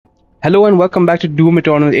Hello and welcome back to Doom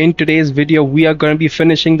Eternal. In today's video, we are going to be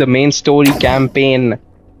finishing the main story campaign.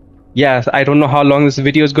 Yes, I don't know how long this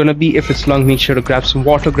video is going to be. If it's long, make sure to grab some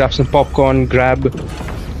water, grab some popcorn,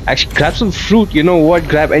 actually grab some fruit. You know what?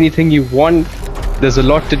 Grab anything you want. There's a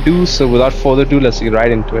lot to do, so without further ado, let's get right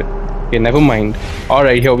into it. Okay, never mind.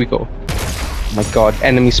 Alright, here we go. Oh my god,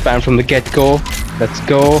 enemy spam from the get-go. Let's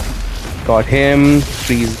go. Got him.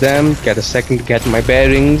 Freeze them. Get a second to get my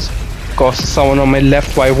bearings. Of course, there's someone on my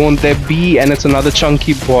left. Why won't there be? And it's another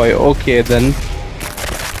chunky boy. Okay, then.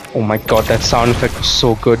 Oh my god, that sound effect was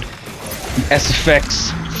so good.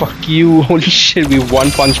 SFX. Fuck you. Holy shit, we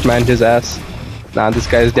one-punch man his ass. Nah, this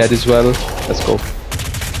guy is dead as well. Let's go.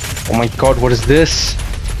 Oh my god, what is this?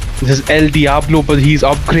 This is El Diablo, but he's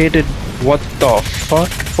upgraded. What the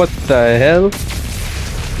fuck? What the hell?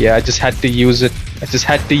 Yeah, I just had to use it. I just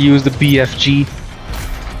had to use the BFG.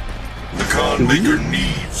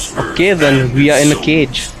 Okay, then we are in a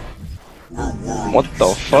cage. What the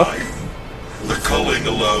fuck? The culling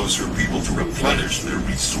allows her people to replenish their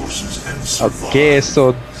resources and survive. Okay,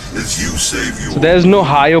 so So there's no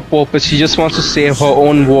higher purpose. She just wants to save her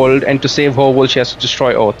own world, and to save her world, she has to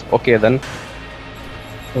destroy Earth. Okay, then.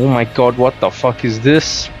 Oh my god, what the fuck is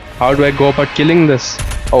this? How do I go about killing this?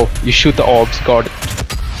 Oh, you shoot the orbs. Got it.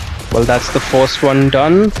 Well, that's the first one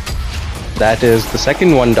done. That is the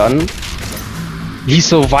second one done. He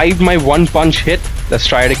survived my one-punch hit. Let's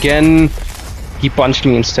try it again. He punched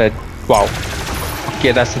me instead. Wow.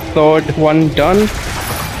 Okay, that's the third one done.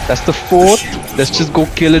 That's the fourth. Let's just go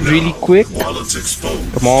kill it really quick.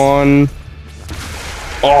 Come on.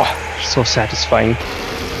 Oh, so satisfying.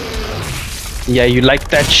 Yeah, you like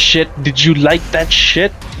that shit? Did you like that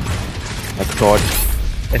shit? My god.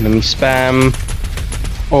 Enemy spam.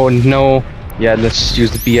 Oh no. Yeah, let's just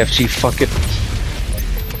use the BFG. Fuck it.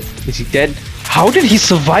 Is he dead? How did he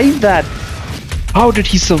survive that? How did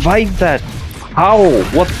he survive that? How?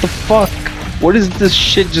 What the fuck? What is this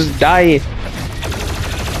shit? Just die.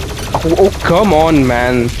 Oh, come on,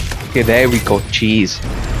 man. Okay, there we go. Jeez.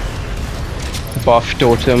 Buff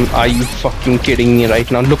totem. Are you fucking kidding me right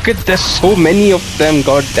now? Look at there's so many of them.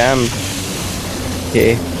 God damn.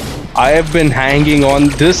 Okay. I have been hanging on.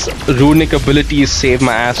 This runic ability is save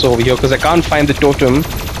my ass over here because I can't find the totem,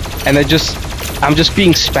 and I'm just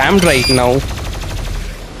being spammed right now.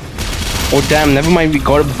 Oh damn, never mind, we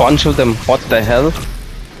got a bunch of them. What the hell?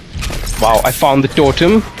 Wow, I found the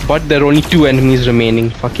totem, but there are only 2 enemies remaining.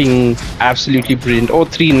 Fucking absolutely brilliant. Oh,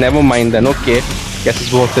 3, never mind then. Okay, guess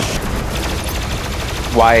it's worth it.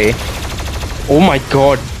 Why? Oh my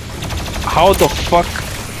god. How the fuck?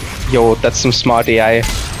 Yo, that's some smart AI.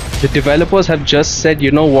 The developers have just said,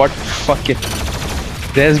 you know what? Fuck it.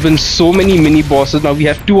 There's been so many mini bosses. Now we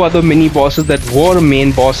have 2 other mini bosses that were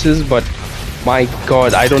main bosses, but my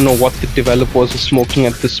god, I don't know what the developers are smoking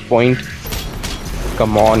at this point.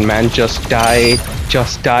 Come on, man, just die.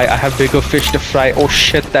 Just die. I have bigger fish to fry. Oh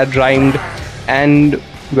shit, that rhymed. And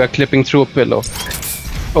we're clipping through a pillow.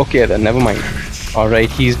 Okay then, never mind.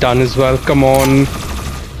 Alright, he's done as well. Come on.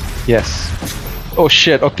 Yes. Oh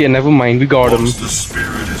shit, okay, never mind. We got him.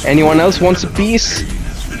 Anyone else wants a piece?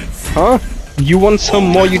 Huh? You want some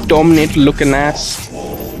more, you Terminator looking ass?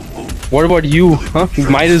 What about you? Huh? You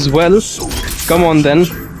might as well. Come on then.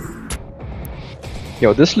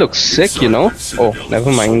 Yo, this looks sick, you know? Oh,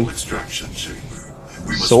 never mind.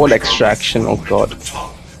 Soul extraction, oh god.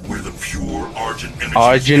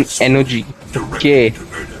 Argent energy. Okay.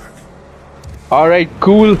 Alright,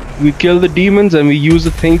 cool. We kill the demons and we use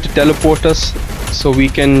the thing to teleport us so we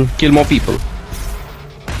can kill more people.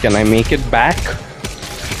 Can I make it back?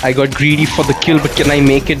 I got greedy for the kill, but can I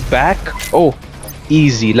make it back? Oh,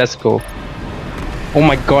 easy. Let's go. Oh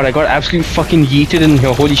my god, I got absolutely fucking yeeted in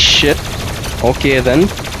here. Holy shit. Okay then.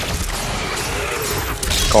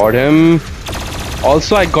 Got him.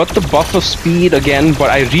 Also, I got the buff of speed again, but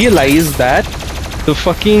I realized that the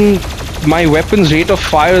fucking... my weapon's rate of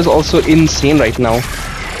fire is also insane right now.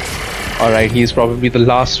 Alright, he's probably the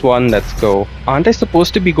last one. Let's go. Aren't I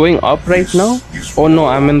supposed to be going up right now? Oh no,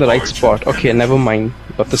 I'm in the right spot. Okay, never mind.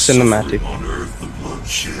 Got the cinematic.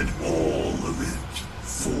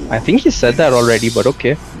 I think he said that already, but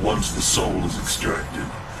okay. Once the soul is extracted,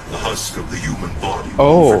 the husk of the human body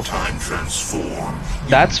will over time transform.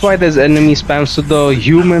 That's why there's enemy spam. So the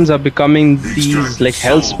humans are becoming these like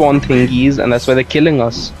hellspawn thingies, and that's why they're killing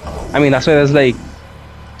us. I mean, that's why there's like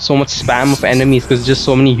so much spam of enemies, because just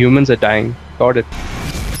so many humans are dying. Got it.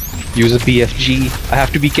 Use a BFG. I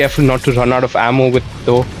have to be careful not to run out of ammo with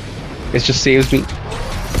though. It just saves me.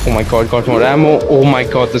 Oh my god, got more ammo. Oh my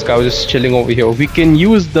god, this guy was just chilling over here. We can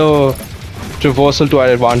use the traversal to our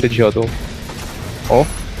advantage here though. Oh.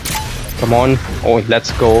 Come on. Oh,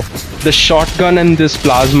 let's go. The shotgun and this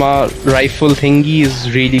plasma rifle thingy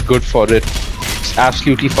is really good for it. It's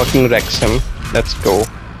absolutely fucking wrecks him. Let's go.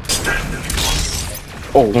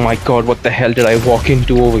 Oh my god, what the hell did I walk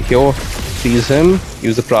into over here? Freeze him.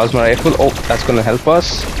 Use the plasma rifle. Oh, that's gonna help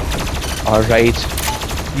us. Alright.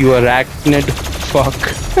 You arachnid.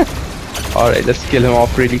 Fuck. Alright, let's kill him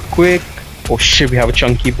off really quick. Oh shit, we have a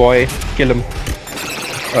chunky boy. Kill him.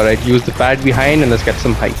 Alright, use the pad behind and let's get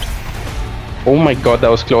some height. Oh my god, that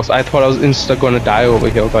was close. I thought I was insta gonna die over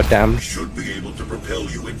here, goddamn. Should be able to propel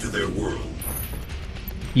you into their world.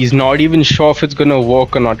 He's not even sure if it's gonna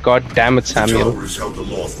work or not. God damn it, Samuel.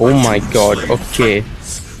 Oh my god, okay.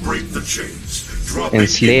 Break the chains.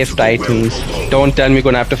 Enslave Titans. Don't tell me we're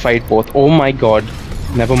gonna have to fight both. Oh my god.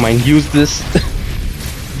 Never mind, use this.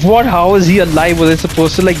 What? How is he alive? Was I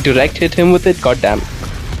supposed to like direct hit him with it? God damn.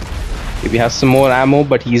 Okay, we have some more ammo,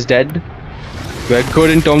 but he's dead. We're good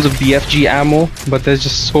in terms of BFG ammo, but there's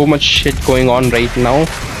just so much shit going on right now.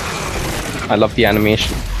 I love the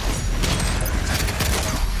animation.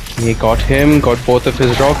 Okay, got him, got both of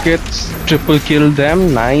his rockets, triple killed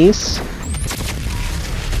them, nice.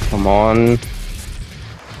 Come on.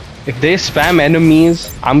 If they spam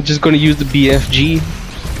enemies, I'm just gonna use the BFG.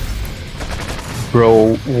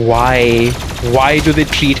 Bro, why? Why do they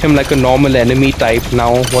treat him like a normal enemy type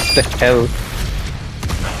now? What the hell?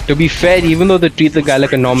 To be fair, even though they treat the guy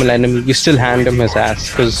like a normal enemy, you still hand him his ass,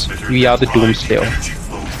 because we are the Doomslayer.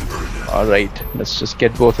 Alright, let's just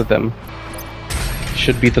get both of them.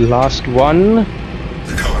 Should be the last one.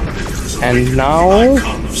 And now...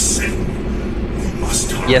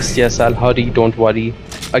 Yes, I'll hurry, don't worry.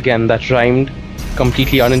 Again, that rhymed.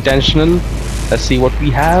 Completely unintentional. Let's see what we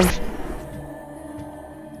have.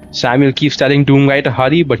 Samuel keeps telling Doom Guy to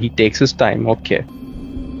hurry, but he takes his time. Okay.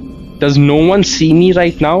 Does no one see me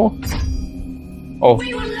right now? Oh,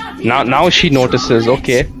 now she notices.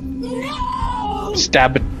 Okay.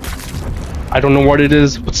 Stab it. I don't know what it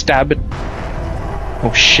is, but stab it.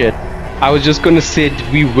 Oh shit. I was just gonna say,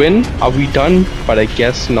 did we win? Are we done? But I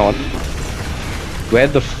guess not. Where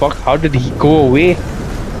the fuck? How did he go away?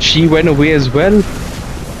 She went away as well.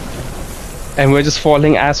 And we're just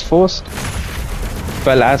falling ass first.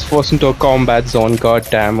 Fell ass first into a combat zone. God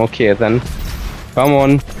damn. Okay then. Come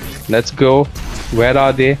on. Let's go. Where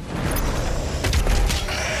are they?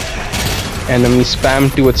 Enemy spam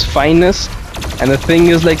to its finest. And the thing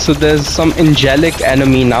is like, so there's some angelic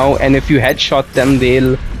enemy now, and if you headshot them,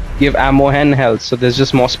 they'll give ammo and health. So there's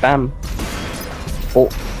just more spam. Oh.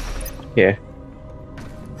 Yeah.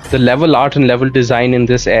 The level art and level design in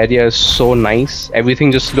this area is so nice.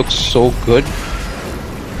 Everything just looks so good.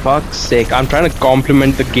 Fuck's sake. I'm trying to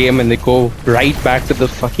compliment the game and they go right back to the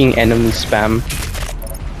fucking enemy spam.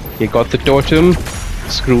 Okay, got the totem.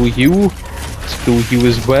 Screw you. Screw you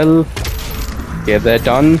as well. Okay, they're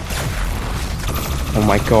done. Oh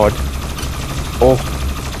my god. Oh,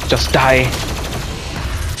 just die.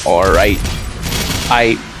 Alright.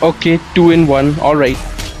 Okay, 2 in 1. Alright.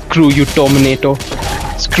 Screw you, Terminator.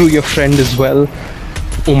 Screw your friend as well.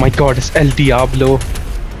 Oh my god, it's El Diablo.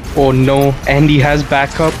 Oh no, and he has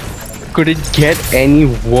backup. Could it get any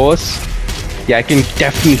worse? Yeah, I can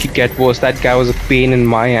definitely get worse. That guy was a pain in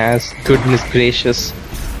my ass. Goodness gracious.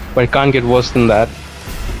 But it can't get worse than that.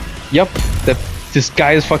 Yup, this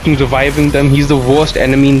guy is fucking reviving them. He's the worst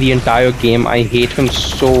enemy in the entire game. I hate him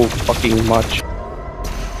so fucking much.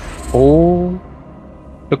 Oh,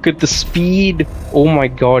 look at the speed. Oh my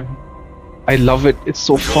god. I love it. It's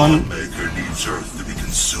so fun.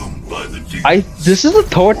 This is the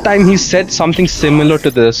third time he said something similar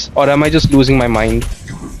to this. Or am I just losing my mind?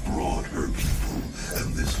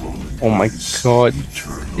 Oh my god.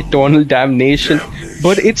 Eternal damnation.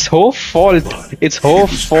 But it's her fault. It's her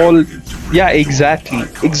fault. Yeah, exactly.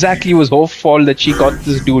 Exactly, it was her fault that she got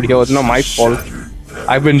this dude here. It's not my fault.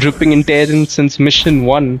 I've been ripping and tearing since mission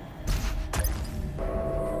 1.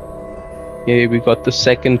 Okay, we got the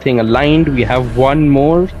second thing aligned. We have one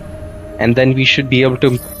more. And then we should be able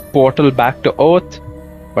to portal back to Earth.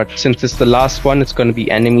 But since it's the last one, it's going to be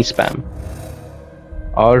enemy spam.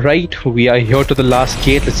 Alright, we are here to the last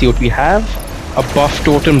gate. Let's see what we have. A buff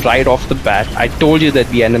totem right off the bat. I told you there'd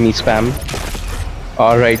be enemy spam.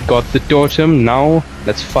 Alright, got the totem. Now,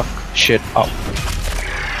 let's fuck shit up.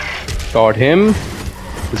 Got him.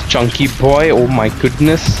 This chunky boy. Oh my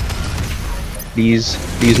goodness. Please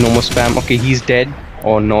no more spam. Okay, he's dead.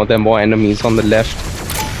 Oh no, there are more enemies on the left.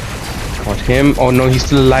 Got him. Oh no, he's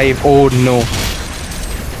still alive. Oh no.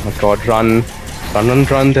 Oh my god, run.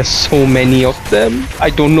 Run. There's so many of them. I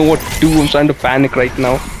don't know what to do. I'm trying to panic right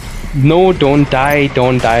now. No, don't die.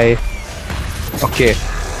 Okay.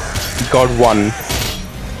 Got one.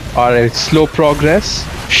 Alright, slow progress.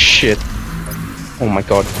 Shit. Oh my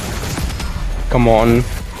god. Come on.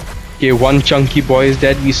 Okay, one chunky boy is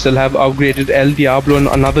dead. We still have upgraded El Diablo and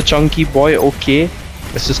another chunky boy. Okay.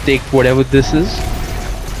 Let's just take whatever this is.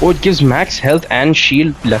 Oh, it gives max health and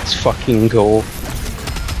shield. Let's fucking go.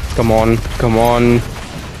 Come on. Come on.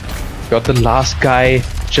 Got the last guy.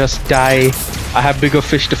 Just die. I have bigger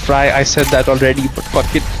fish to fry. I said that already, but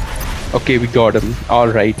fuck it. Okay, we got him.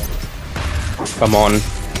 Alright. Come on.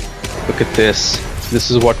 Look at this. This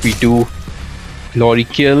is what we do. Glory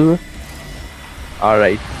kill.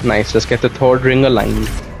 Alright, nice. Let's get the third ring aligned.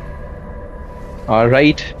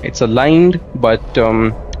 Alright, it's aligned, but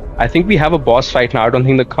I think we have a boss fight now. I don't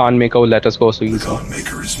think the Khan Maker will let us go so easy.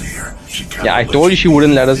 Yeah, I told you she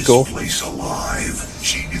wouldn't let us go.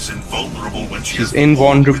 She's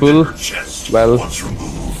invulnerable. Well,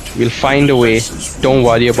 we'll find a way. Don't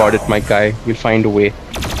worry about it, my guy. We'll find a way.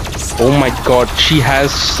 Oh my god, she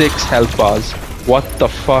has 6 health bars. What the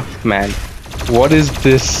fuck, man? What is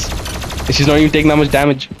this? She's not even taking that much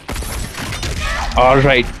damage.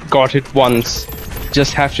 Alright, got it once.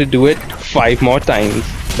 Just have to do it 5 more times.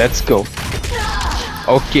 Let's go.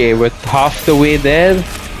 Okay, we're half the way there.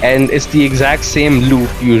 And it's the exact same loop.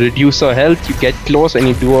 You reduce her health, you get close, and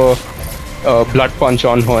you do a blood punch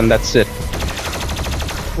on her, and that's it.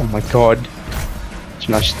 Oh my god.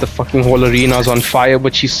 Now the fucking whole arena's on fire,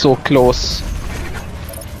 but she's so close.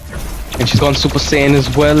 And she's gone Super Saiyan as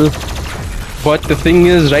well. But the thing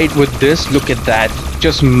is, right, with this, look at that.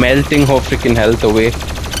 Just melting her freaking health away.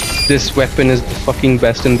 This weapon is the fucking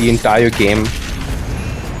best in the entire game.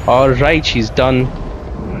 Alright, she's done.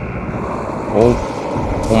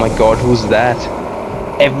 Oh my god, who's that?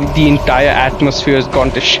 The entire atmosphere has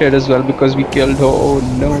gone to shit as well because we killed her. Oh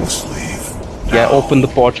no. Yeah, open the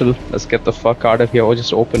portal. Let's get the fuck out of here, or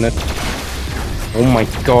just open it. Oh my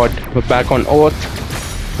god, we're back on Earth.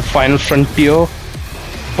 The final frontier.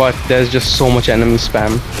 But there's just so much enemy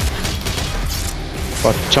spam.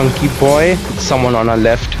 Got Chunky Boy. Someone on our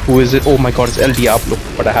left. Who is it? Oh my god, it's El Diablo.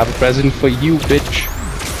 But I have a present for you, bitch.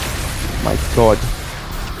 My god.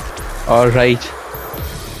 Alright.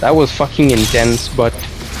 That was fucking intense, but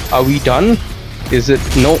are we done? Is it?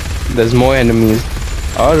 No, there's more enemies.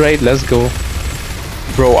 Alright, let's go.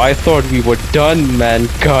 Bro, I thought we were done, man.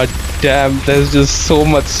 God damn, there's just so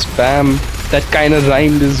much spam. That kind of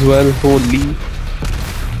rhymed as well. Holy.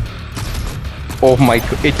 Oh my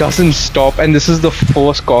god, it doesn't stop, and this is the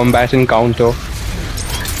first combat encounter.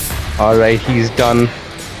 Alright, he's done.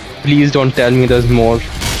 Please don't tell me there's more.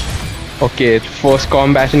 Okay, first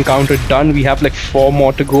combat encounter done. We have like 4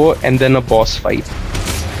 more to go, and then a boss fight.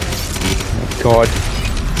 Oh my god.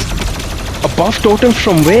 A buff totem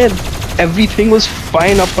from where? Everything was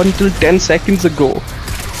fine up until 10 seconds ago.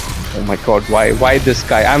 Oh my god, why this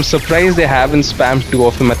guy? I'm surprised they haven't spammed 2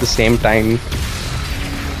 of them at the same time.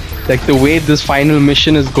 Like the way this final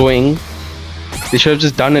mission is going, they should have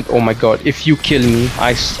just done it. Oh my god, if you kill me,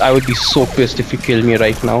 I would be so pissed if you kill me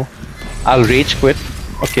right now. I'll rage quit.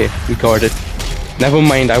 Okay, we got it. Never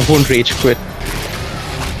mind, I won't rage quit.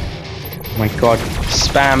 Oh my god,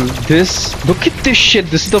 spam this. Look at this shit.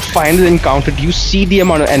 This is the final encounter. Do you see the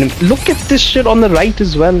amount of enemies? Look at this shit on the right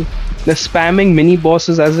as well. They're spamming mini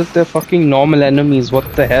bosses as if they're fucking normal enemies.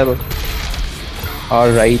 What the hell?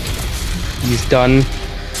 Alright, he's done.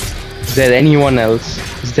 Is there anyone else?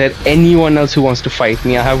 Is there anyone else who wants to fight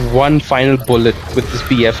me? I have one final bullet with this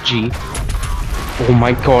BFG. Oh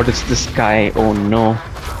my god, it's this guy. Oh no.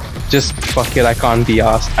 Just fuck it, I can't be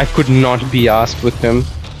asked. I could not be asked with him.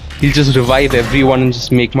 He'll just revive everyone and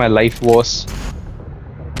just make my life worse.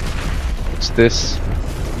 What's this?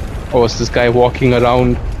 Oh, it's this guy walking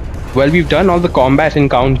around. Well, we've done all the combat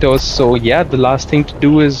encounters, so yeah, the last thing to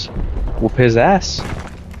do is whoop his ass.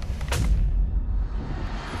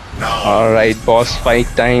 Alright, boss fight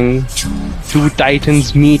time. 2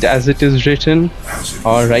 titans meet as it is written.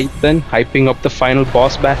 Alright then, hyping up the final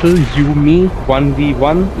boss battle. You, me,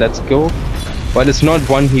 1v1. Let's go. Well, it's not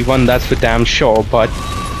 1v1, that's for damn sure, but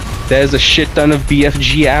there's a shit ton of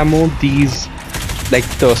BFG ammo. These, like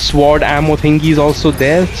the sword ammo thingy is also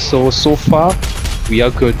there. So far, we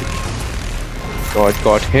are good.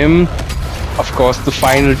 Got him. Of course, the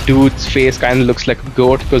final dude's face kind of looks like a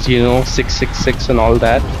goat because, you know, 666 and all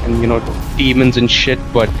that, and you know, demons and shit,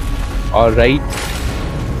 but alright.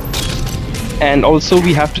 And also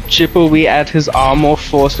we have to chip away at his armor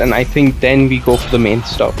first, and I think then we go for the main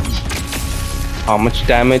stuff. How much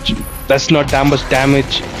damage? That's not that much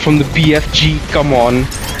damage from the BFG, come on.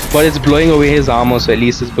 But it's blowing away his armor, so at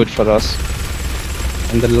least it's good for us.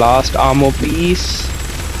 And the last armor piece.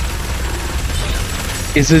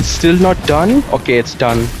 Is it still not done? Okay, it's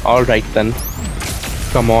done. Alright then.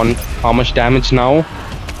 Come on, how much damage now?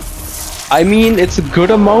 I mean, it's a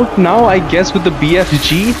good amount now, I guess, with the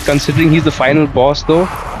BFG, considering he's the final boss, though.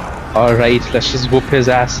 Alright, let's just whoop his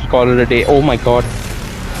ass, call it a day. Oh my god.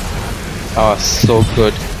 Oh, so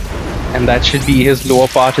good. And that should be his lower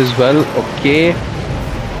part as well. Okay.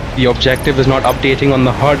 The objective is not updating on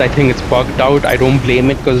the HUD. I think it's bugged out. I don't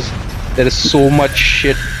blame it because there is so much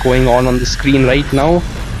shit going on the screen right now.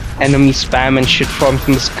 Enemy spam and shit from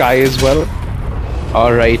the sky as well.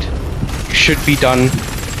 Alright. Should be done.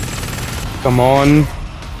 Come on.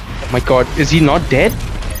 Oh my god. Is he not dead?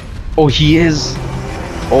 Oh, he is.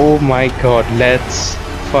 Oh my god. Let's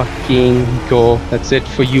fucking go. That's it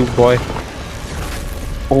for you, boy.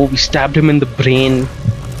 Oh, we stabbed him in the brain.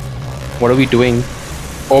 What are we doing?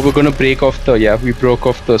 Oh, we're gonna break off the... Yeah, we broke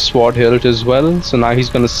off the sword hilt as well. So now he's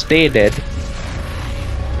gonna stay dead.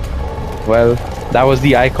 Well, that was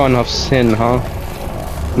the icon of sin, huh?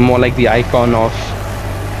 More like the icon of...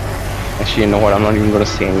 Actually, you know what? I'm not even gonna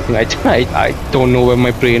say anything. I don't know where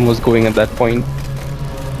my brain was going at that point.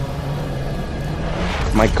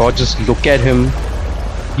 My god, just look at him.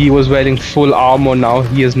 He was wearing full armor, now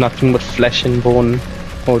he is nothing but flesh and bone.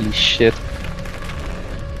 Holy shit.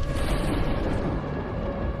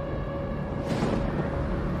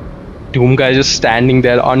 Doom guy just standing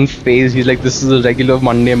there unfazed. He's like, this is a regular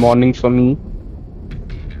Monday morning for me.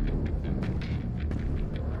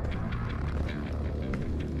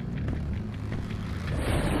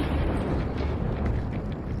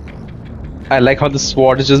 I like how the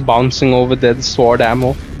sword is just bouncing over there, the sword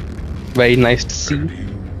ammo. Very nice to see.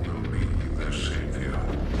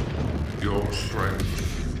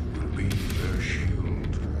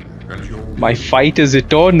 My fight is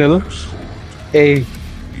eternal. Hey.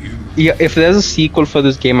 Yeah, if there's a sequel for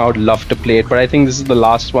this game, I would love to play it, but I think this is the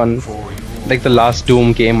last one. Like the last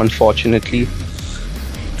Doom game, unfortunately.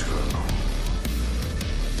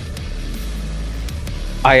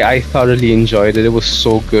 I thoroughly enjoyed it. It was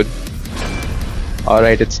so good.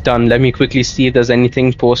 Alright, it's done. Let me quickly see if there's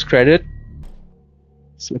anything post-credit.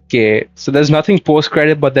 Okay, so there's nothing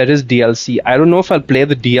post-credit, but there is DLC. I don't know if I'll play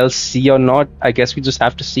the DLC or not. I guess we just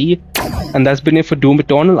have to see. And that's been it for Doom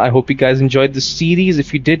Eternal. I hope you guys enjoyed this series.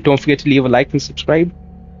 If you did, don't forget to leave a like and subscribe.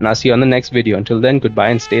 And I'll see you on the next video. Until then, goodbye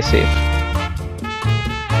and stay safe.